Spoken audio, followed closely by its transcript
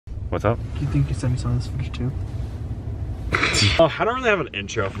What's up? Do you think you sent me some of this footage too? Oh, I don't really have an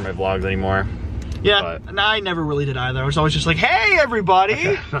intro for my vlogs anymore. Yeah, no, I never really did either. I was always just like, hey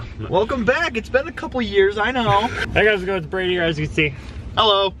everybody! Welcome back. It's been a couple years, I know. Hey guys, it's Brady here, as you can see.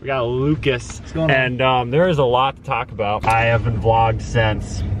 Hello. We got Lucas. What's going on? And there is a lot to talk about. I haven't vlogged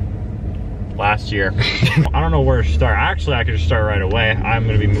since last year. I don't know where to start. Actually, I could just start right away. I'm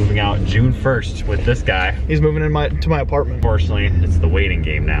gonna be moving out June 1st with this guy. He's moving to my apartment. Unfortunately, it's the waiting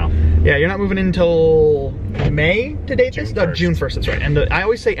game now. Yeah, you're not moving in until May to date this? June 1st. June 1st, that's right. I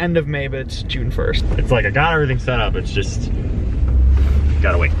always say end of May, but it's June 1st. It's like I got everything set up, it's just,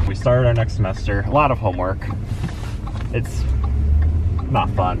 gotta wait. We started our next semester, a lot of homework. It's not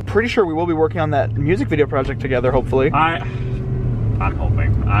fun. Pretty sure we will be working on that music video project together, hopefully. I'm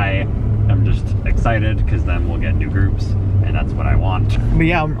hoping. I am just excited because then we'll get new groups and that's what I want. But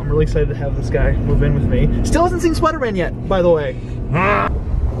yeah, I'm really excited to have this guy move in with me. Still hasn't seen Spider-Man yet, by the way. I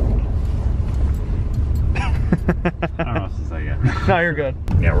don't know what to say yet. No, you're good.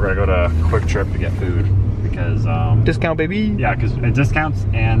 Yeah, we're gonna go to Quick Trip to get food because discount, baby. Yeah, because it discounts,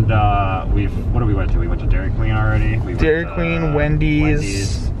 and what did we went to? We went to Dairy Queen already. We Dairy went to, Queen,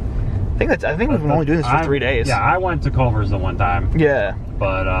 Wendy's. I think we've been only doing this for 3 days. Yeah, I went to Culver's the one time. Yeah.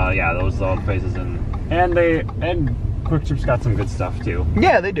 But yeah, those are all the places, and Quick Trip's got some good stuff too.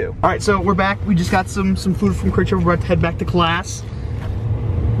 Yeah, they do. All right, so we're back. We just got some food from Quick Trip. We're about to head back to class.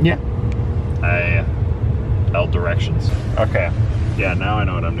 Yeah. L directions. Okay. Yeah, now I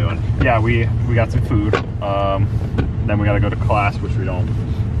know what I'm doing. Yeah, we got some food. Then we gotta go to class, which we don't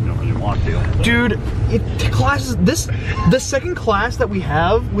really want to. Dude, the second class that we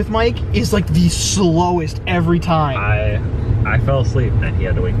have with Mike is like the slowest every time. I fell asleep and he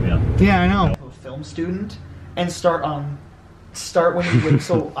had to wake me up. Yeah, I know. I'm a film student and start when you wake.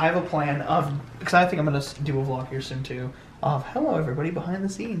 So I have a plan of, because I think I'm gonna do a vlog here soon too, of hello everybody behind the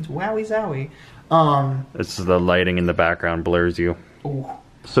scenes, wowie zowie. It's the lighting in the background blurs you. Ooh.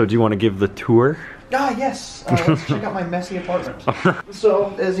 So do you want to give the tour? Ah, yes. Let's check out my messy apartment.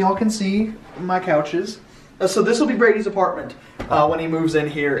 So, as y'all can see, my couches. So this will be Brady's apartment when he moves in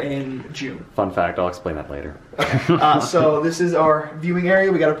here in June. Fun fact, I'll explain that later. Okay. So this is our viewing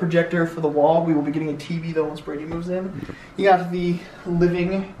area. We got a projector for the wall. We will be getting a TV though once Brady moves in. You got the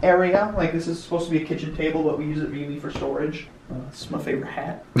living area. Like this is supposed to be a kitchen table, but we use it mainly for storage. This is my favorite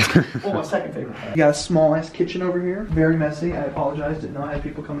hat. Well, my second favorite hat. You got a small ass kitchen over here. Very messy. I apologize. Didn't know I had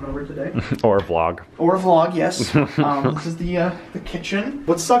people coming over today. Or a vlog. Or a vlog, yes. This is the kitchen.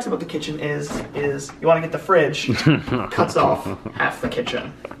 What sucks about the kitchen is you want to get the fridge, cuts off half the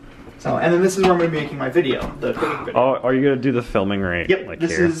kitchen. So, and then this is where I'm going to be making my video, the cooking video. Oh, are you going to do the filming right? Yep. Like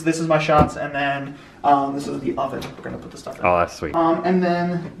this here? is my shots, and then this is the oven. We're going to put the stuff in. Oh, that's sweet. And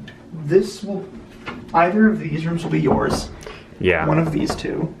then either of these rooms will be yours. Yeah. One of these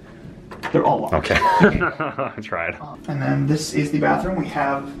two. They're all locked. Okay. I tried. And then this is the bathroom.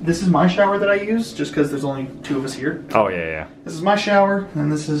 This is my shower that I use, just because there's only 2 of us here. Oh, yeah. This is my shower,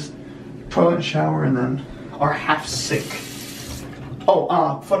 and this is toilet and shower, and then our half sink.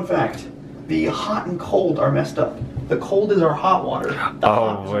 Oh, fun fact. The hot and cold are messed up. The cold is our hot water. The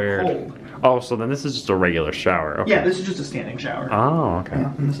hot is our weird. cold. Oh, so then this is just a regular shower. Okay. Yeah, this is just a standing shower. Oh, okay.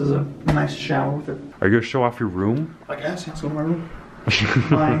 Yeah, and this is a nice shower with it. Are you going to show off your room? I guess. Let's go to my room.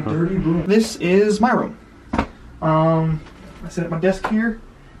 My dirty room. This is my room. I sit at my desk here.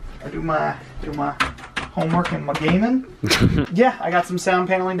 I do my homework and my gaming. Yeah, I got some sound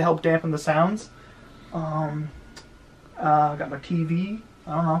paneling to help dampen the sounds. I got my TV.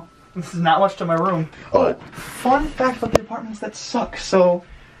 I don't know. This is not much to my room. Oh, fun fact about the apartments that suck. So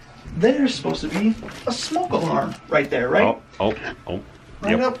there's supposed to be a smoke alarm right there, right? Oh.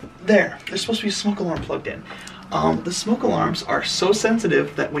 Right up there. There's supposed to be a smoke alarm plugged in. The smoke alarms are so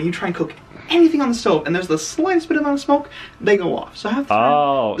sensitive that when you try and cook anything on the stove and there's the slightest bit amount of smoke, they go off. So half the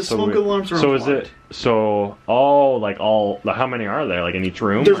time, the smoke alarms are unplugged. How many are there? Like in each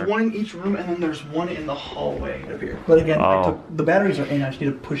room? There's one in each room, and then there's one in the hallway up here. But again, the batteries are in. I just need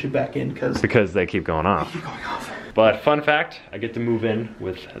to push it back in because they keep going off. They keep going off. But fun fact, I get to move in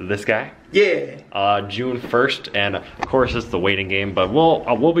with this guy. Yeah. June 1st, and of course it's the waiting game, but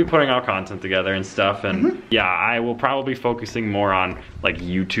we'll be putting out content together and stuff, and yeah, I will probably be focusing more on like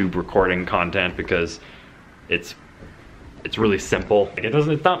YouTube recording content because it's really simple.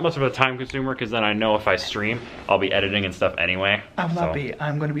 It's not much of a time consumer because then I know if I stream, I'll be editing and stuff anyway. I'm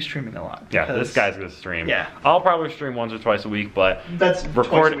going to be streaming a lot. Yeah, this guy's gonna stream. Yeah. I'll probably stream once or twice a week, but that's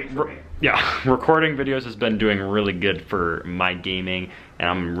twice a week for me. Yeah, recording videos has been doing really good for my gaming, and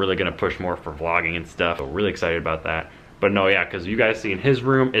I'm really gonna push more for vlogging and stuff. So really excited about that. But no, yeah, because you guys see in his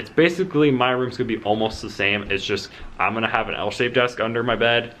room, it's basically my room's gonna be almost the same. It's just I'm gonna have an L-shaped desk under my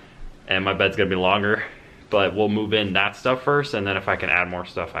bed, and my bed's gonna be longer. But we'll move in that stuff first, and then if I can add more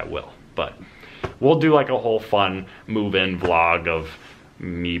stuff, I will. But we'll do like a whole fun move-in vlog of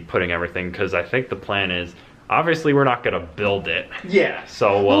me putting everything, because I think the plan is, obviously we're not gonna build it. Yeah.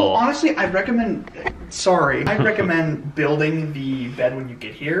 So well, honestly, I recommend building the bed when you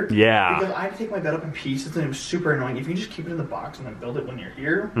get here. Yeah. Because I take my bed up in pieces and it was super annoying. If you just keep it in the box and then build it when you're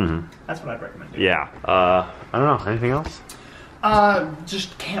here, that's what I'd recommend doing. Yeah. I don't know. Anything else?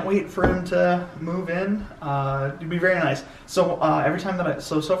 Just can't wait for him to move in. It'd be very nice. So every time that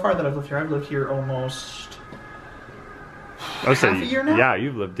so far that I've lived here almost half a year now? Yeah,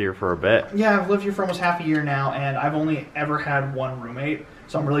 you've lived here for a bit. Yeah, I've lived here for almost half a year now, and I've only ever had one roommate.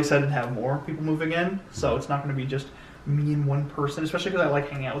 So I'm really excited to have more people moving in. So it's not going to be just me and one person, especially because I like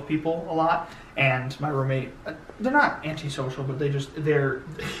hanging out with people a lot. And my roommate, they're not antisocial, but they're...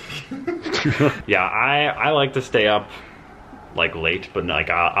 Yeah, I like to stay up like late, but like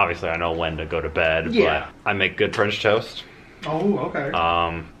obviously I know when to go to bed. Yeah. But I make good French toast. Oh, okay.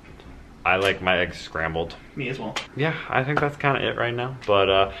 I like my eggs scrambled. Me as well. Yeah, I think that's kind of it right now.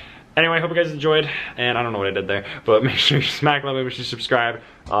 But anyway, hope you guys enjoyed. And I don't know what I did there, but make sure you smack that button, make sure you subscribe.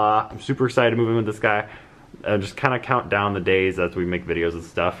 I'm super excited to move in with this guy. Just kind of count down the days as we make videos and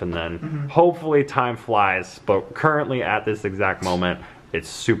stuff, and then hopefully time flies. But currently at this exact moment, it's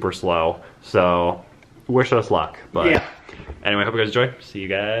super slow. So wish us luck. But yeah. Anyway, hope you guys enjoyed. See you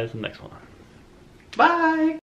guys in the next one. Bye.